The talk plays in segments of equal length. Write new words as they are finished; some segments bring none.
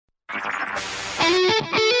HT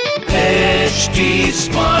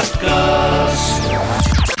Smartcast.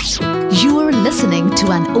 You are listening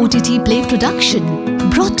to an OTT Play production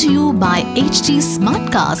brought to you by HT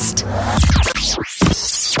Smartcast.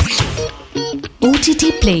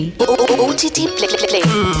 OTT Play. OTT Play.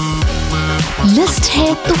 List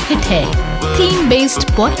है तो hit है. Theme based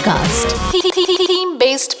podcast. Theme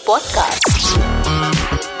based podcast.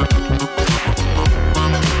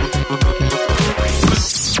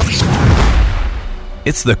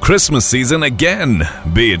 It's the Christmas season again.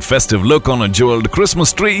 Be it festive look on a jeweled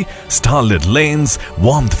Christmas tree, starlit lanes,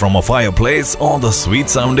 warmth from a fireplace, or the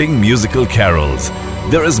sweet-sounding musical carols.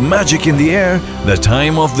 There is magic in the air, the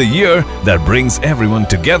time of the year that brings everyone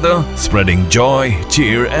together, spreading joy,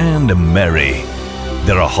 cheer, and merry.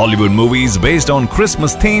 There are Hollywood movies based on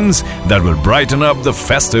Christmas themes that will brighten up the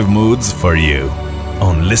festive moods for you.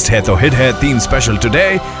 On List Hai To Hit Hai theme special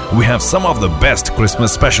today, we have some of the best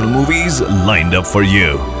Christmas special movies lined up for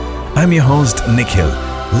you. I'm your host Nikhil.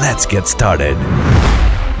 Let's get started.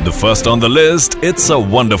 The first on the list, It's a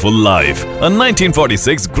Wonderful Life, a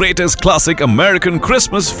 1946 greatest classic American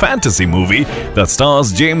Christmas fantasy movie that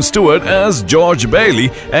stars James Stewart as George Bailey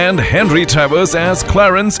and Henry Travers as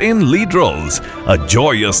Clarence in lead roles. A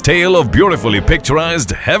joyous tale of beautifully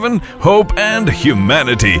picturized heaven, hope, and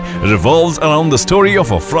humanity revolves around the story of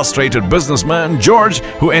a frustrated businessman, George,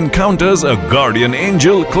 who encounters a guardian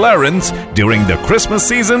angel, Clarence, during the Christmas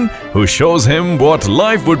season, who shows him what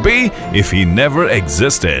life would be if he never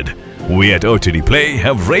existed. We at OTT Play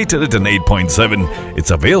have rated it an 8.7.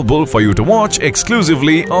 It's available for you to watch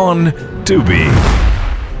exclusively on Tubi.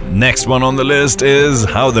 Next one on the list is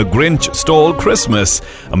How the Grinch Stole Christmas,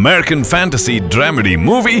 American fantasy dramedy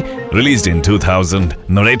movie released in 2000.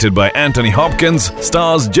 Narrated by Anthony Hopkins,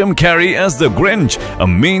 stars Jim Carrey as the Grinch, a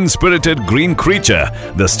mean-spirited green creature.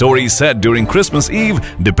 The story, set during Christmas Eve,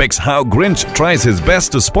 depicts how Grinch tries his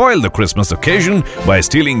best to spoil the Christmas occasion by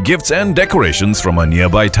stealing gifts and decorations from a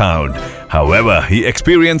nearby town. However, he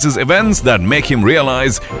experiences events that make him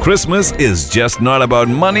realize Christmas is just not about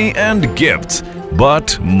money and gifts,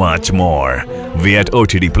 but much more. We at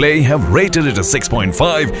OTT Play have rated it a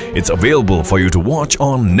 6.5. It's available for you to watch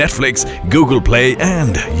on Netflix, Google Play,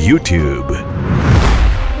 and YouTube.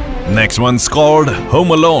 Next one's called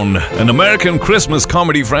Home Alone, an American Christmas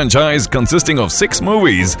comedy franchise consisting of 6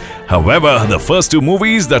 movies. However, the first 2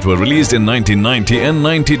 movies that were released in 1990 and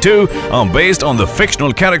 92 are based on the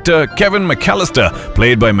fictional character Kevin McAllister,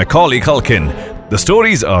 played by Macaulay Culkin. The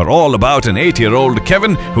stories are all about an 8-year-old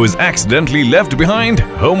Kevin who is accidentally left behind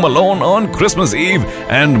home alone on Christmas Eve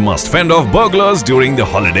and must fend off burglars during the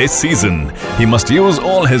holiday season. He must use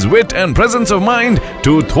all his wit and presence of mind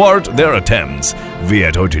to thwart their attempts. We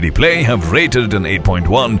at OTT Play have rated it an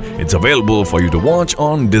 8.1. It's available for you to watch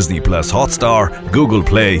on Disney Plus Hotstar, Google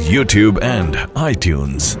Play, YouTube, and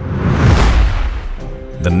iTunes.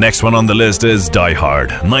 The next one on the list is Die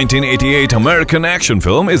Hard. 1988 American action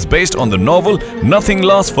film is based on the novel Nothing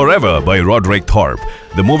Lasts Forever by Roderick Thorpe.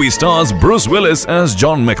 The movie stars Bruce Willis as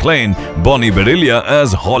John McClane, Bonnie Bedelia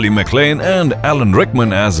as Holly McClane, and Alan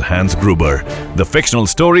Rickman as Hans Gruber. The fictional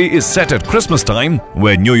story is set at Christmas time,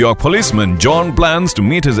 where New York policeman John plans to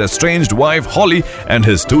meet his estranged wife Holly and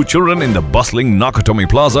his 2 children in the bustling Nakatomi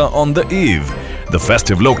Plaza on the eve. The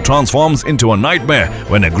festive look transforms into a nightmare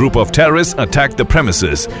when a group of terrorists attack the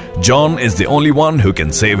premises. John is the only one who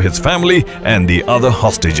can save his family and the other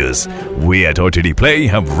hostages. We at OTT Play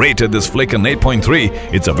have rated this flick an 8.3.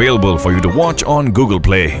 It's available for you to watch on Google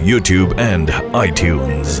Play, YouTube, and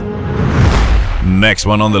iTunes. Next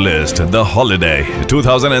one on the list, The Holiday, a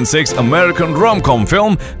 2006 American rom-com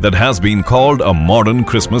film that has been called a modern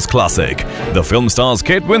Christmas classic. The film stars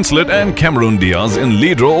Kate Winslet and Cameron Diaz in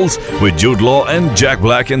lead roles, with Jude Law and Jack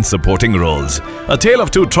Black in supporting roles. A tale of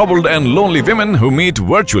 2 troubled and lonely women who meet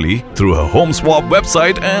virtually through a home swap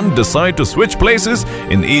website and decide to switch places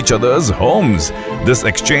in each other's homes. This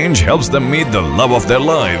exchange helps them meet the love of their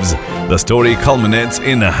lives. The story culminates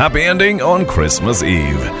in a happy ending on Christmas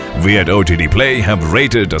Eve. We at OTT Play have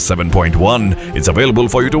rated a 7.1. It's available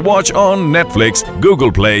for you to watch on Netflix,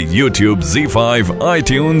 Google Play, YouTube, Z5,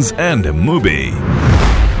 iTunes, and Mubi.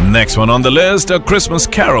 Next one on the list, A Christmas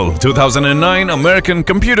Carol, 2009 American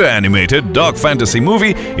computer-animated dark fantasy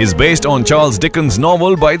movie is based on Charles Dickens'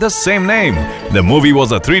 novel by the same name. The movie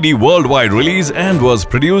was a 3D worldwide release and was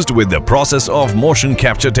produced with the process of motion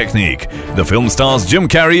capture technique. The film stars Jim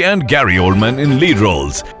Carrey and Gary Oldman in lead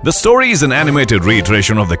roles. The story is an animated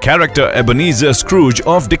reiteration of the character Ebenezer Scrooge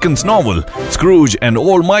of Dickens' novel. Scrooge, an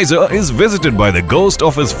old miser, is visited by the ghost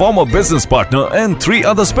of his former business partner and 3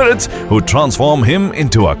 other spirits who transform him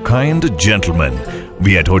into a kind gentleman.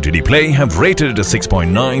 We at OTT Play have rated it a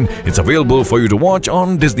 6.9. It's available for you to watch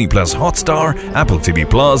on Disney Plus Hotstar, Apple TV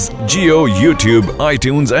Plus, Jio, YouTube,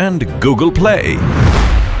 iTunes and Google Play.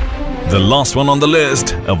 The last one on the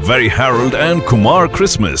list, A Very Harold and Kumar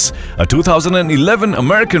Christmas, a 2011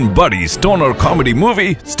 American buddy stoner comedy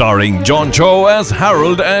movie starring John Cho as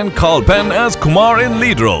Harold and Carl Penn as Kumar in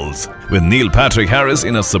lead roles, with Neil Patrick Harris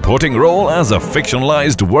in a supporting role as a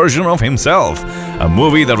fictionalized version of himself. A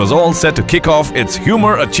movie that was all set to kick off its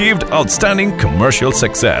humor achieved outstanding commercial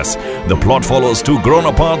success. The plot follows two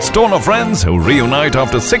grown-apart stoner friends who reunite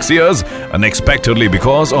after 6 years unexpectedly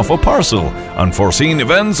because of a parcel. Unforeseen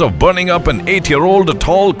events of burning up an 8-year-old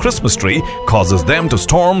tall Christmas tree causes them to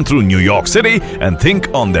storm through New York City and think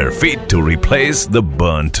on their feet to replace the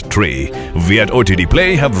burnt tree. We at OTT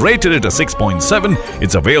Play have rated it a 6.7.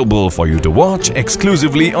 It's available for you to watch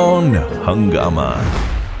exclusively on Hungama.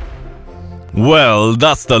 Well,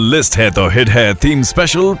 that's the List Hai To Hit Hai theme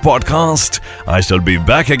special podcast. I shall be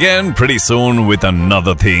back again pretty soon with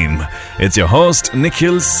another theme. It's your host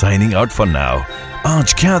Nikhil signing out for now.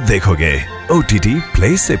 आज क्या देखोगे? OTT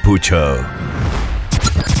Play से पूछो.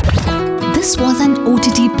 This was an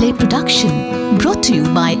OTT Play production brought to you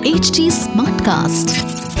by HT Smartcast.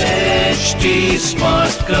 HT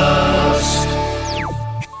Smartcast.